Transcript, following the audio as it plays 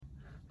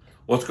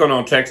What's going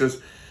on, Texas?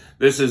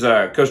 This is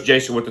Coach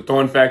Jason with the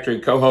Thorn Factory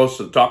and co-host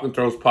of the Talking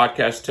Throws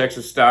podcast,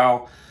 Texas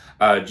Style.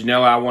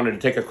 Janelle, I wanted to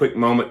take a quick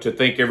moment to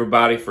thank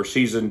everybody for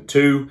season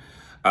 2.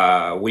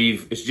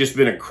 It's just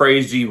been a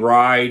crazy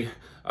ride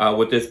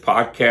with this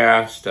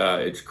podcast.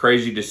 It's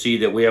crazy to see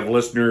that we have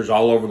listeners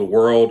all over the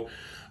world.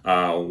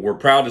 We're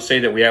proud to say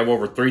that we have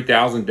over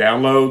 3,000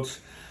 downloads.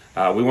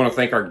 We want to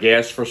thank our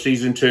guests for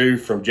season 2,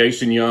 from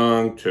Jason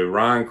Young to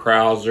Ryan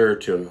Krauser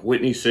to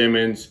Whitney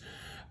Simmons,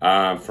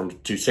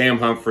 to Sam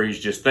Humphreys.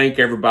 Just thank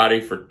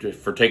everybody for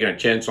taking a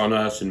chance on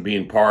us and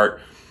being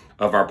part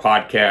of our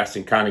podcast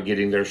and kind of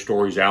getting their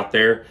stories out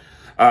there.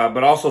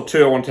 But also,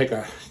 too, I want to take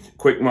a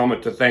quick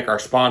moment to thank our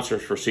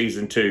sponsors for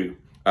season 2,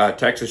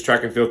 Texas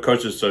Track and Field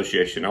Coaches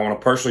Association. I want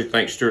to personally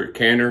thank Stuart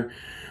Canner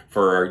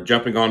for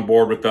jumping on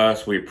board with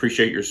us. We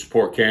appreciate your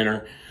support,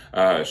 Canner,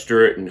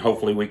 Stuart, and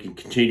hopefully we can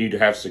continue to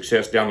have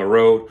success down the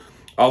road.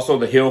 Also,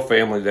 the Hill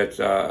family that's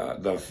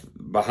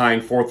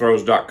behind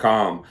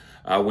fourthrows.com.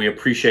 We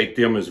appreciate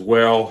them as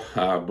well.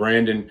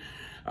 Brandon,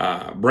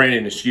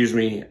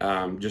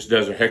 just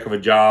does a heck of a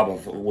job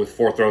with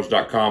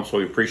fourthrows.com, so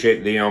we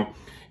appreciate them.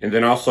 And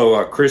then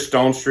also Chris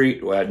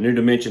Stonestreet at New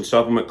Dimension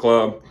Supplement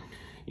Club.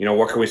 You know,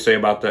 what can we say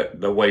about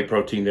the whey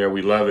protein there?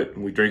 We love it.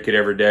 We drink it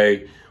every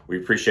day. We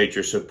appreciate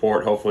your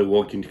support. Hopefully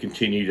we can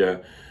continue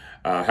to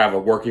have a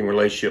working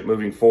relationship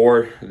moving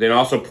forward. Then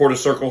also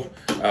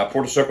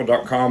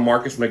portacircle.com,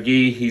 Marcus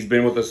McGee. He's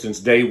been with us since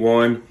day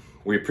one.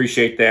 We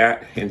appreciate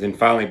that. And then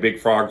finally, Big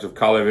Frogs of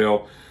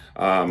Colleyville,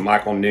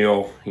 Michael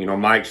Neal. You know,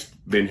 Mike's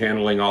been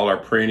handling all our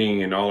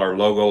printing and all our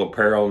logo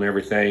apparel and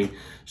everything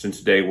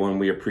since day one.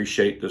 We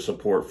appreciate the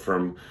support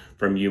from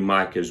you,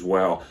 Mike, as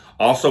well.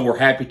 Also, we're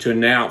happy to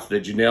announce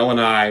that Janelle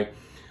and I,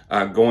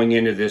 going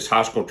into this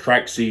high school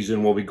track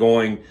season, will be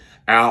going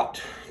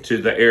out to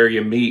the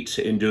area meets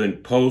and doing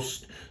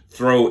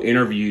post-throw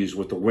interviews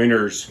with the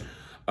winners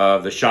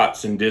of the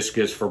shots and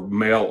discus for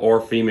male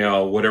or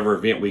female, whatever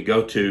event we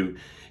go to.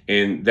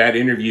 And that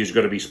interview is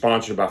going to be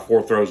sponsored by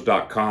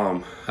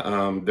fourthrows.com.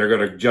 They're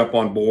going to jump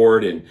on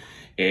board, and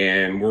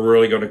we're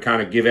really going to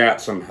kind of give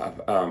out some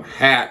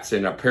hats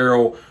and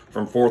apparel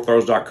from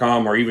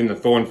fourthrows.com or even the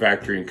Thorn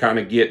Factory, and kind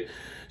of get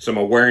some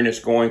awareness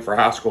going for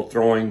high school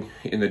throwing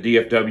in the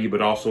DFW,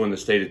 but also in the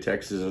state of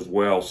Texas as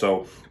well.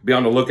 So be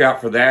on the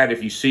lookout for that.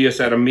 If you see us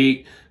at a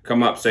meet,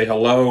 come up, say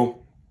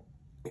hello,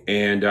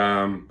 and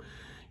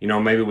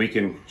maybe we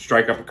can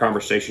strike up a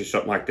conversation,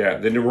 something like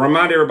that. Then to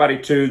remind everybody,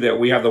 too, that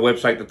we have the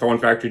website,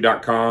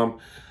 thethornfactory.com.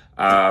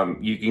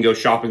 You can go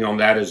shopping on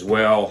that as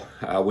well.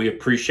 We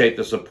appreciate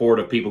the support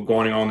of people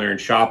going on there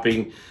and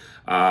shopping.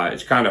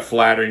 It's kind of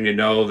flattering to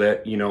know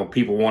that,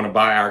 people want to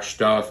buy our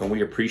stuff, and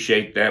we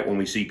appreciate that when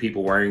we see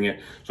people wearing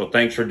it. So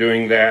thanks for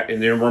doing that.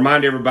 And then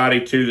remind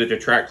everybody, too, that the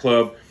track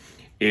club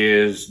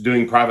is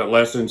doing private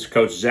lessons.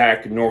 Coach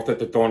Zach North at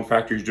the Thorn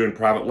Factory is doing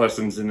private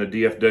lessons in the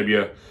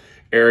DFW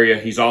area.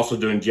 He's also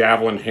doing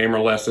javelin hammer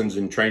lessons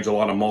and trains a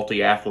lot of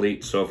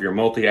multi-athletes. So if you're a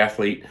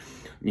multi-athlete,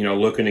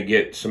 looking to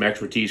get some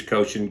expertise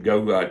coaching,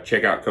 go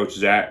check out Coach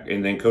Zach.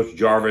 And then Coach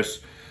Jarvis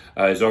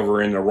is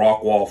over in the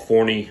Rockwall,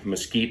 Forney,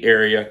 Mesquite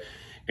area,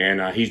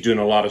 and he's doing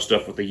a lot of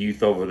stuff with the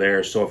youth over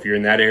there. So if you're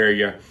in that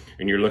area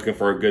and you're looking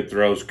for a good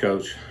throws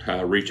coach,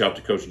 reach out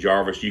to Coach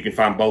Jarvis. You can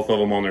find both of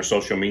them on their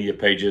social media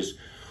pages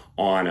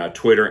on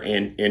Twitter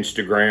and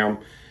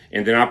Instagram.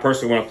 And then I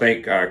personally want to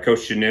thank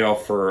Coach Janelle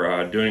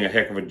for doing a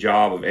heck of a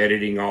job of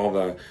editing all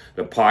the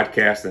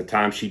podcasts and the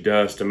time she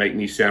does to make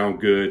me sound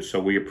good. So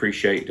we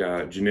appreciate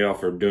Janelle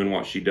for doing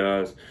what she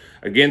does.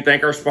 Again,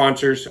 thank our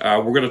sponsors.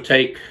 We're going to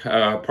take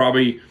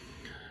probably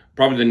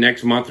the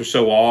next month or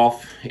so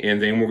off,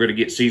 and then we're going to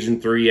get season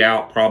 3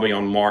 out probably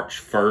on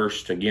March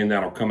 1st. Again,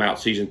 that'll come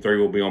out. Season 3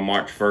 will be on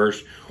March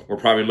 1st. We're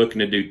probably looking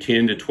to do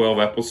 10 to 12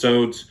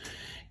 episodes,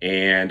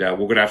 and we're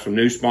going to have some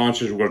new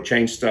sponsors. We're going to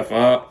change stuff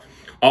up.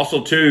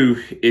 Also,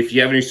 too, if you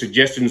have any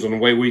suggestions on the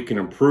way we can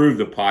improve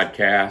the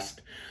podcast,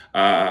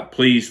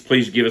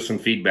 please give us some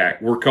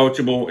feedback. We're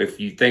coachable. If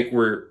you think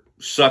we're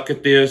suck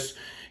at this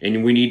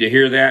and we need to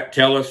hear that,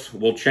 tell us.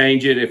 We'll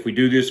change it. If we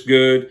do this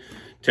good,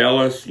 tell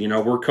us. We're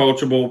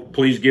coachable.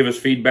 Please give us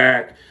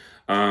feedback.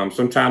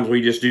 Sometimes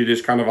we just do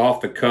this kind of off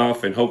the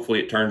cuff, and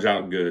hopefully it turns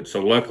out good. So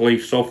luckily,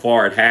 so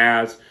far it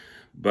has.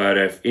 But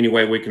if any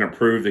way we can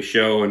improve the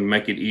show and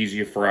make it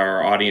easier for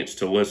our audience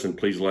to listen,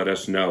 please let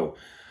us know.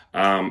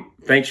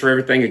 Thanks for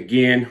everything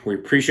again. We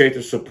appreciate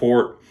the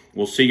support.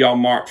 We'll see y'all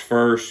March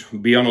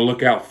 1st. Be on the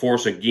lookout for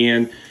us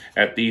again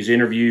at these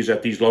interviews,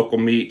 at these local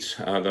meets.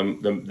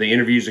 The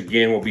interviews,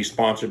 again, will be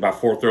sponsored by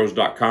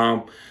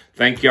fourthrows.com.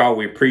 Thank y'all.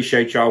 We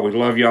appreciate y'all. We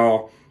love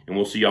y'all. And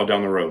we'll see y'all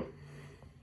down the road.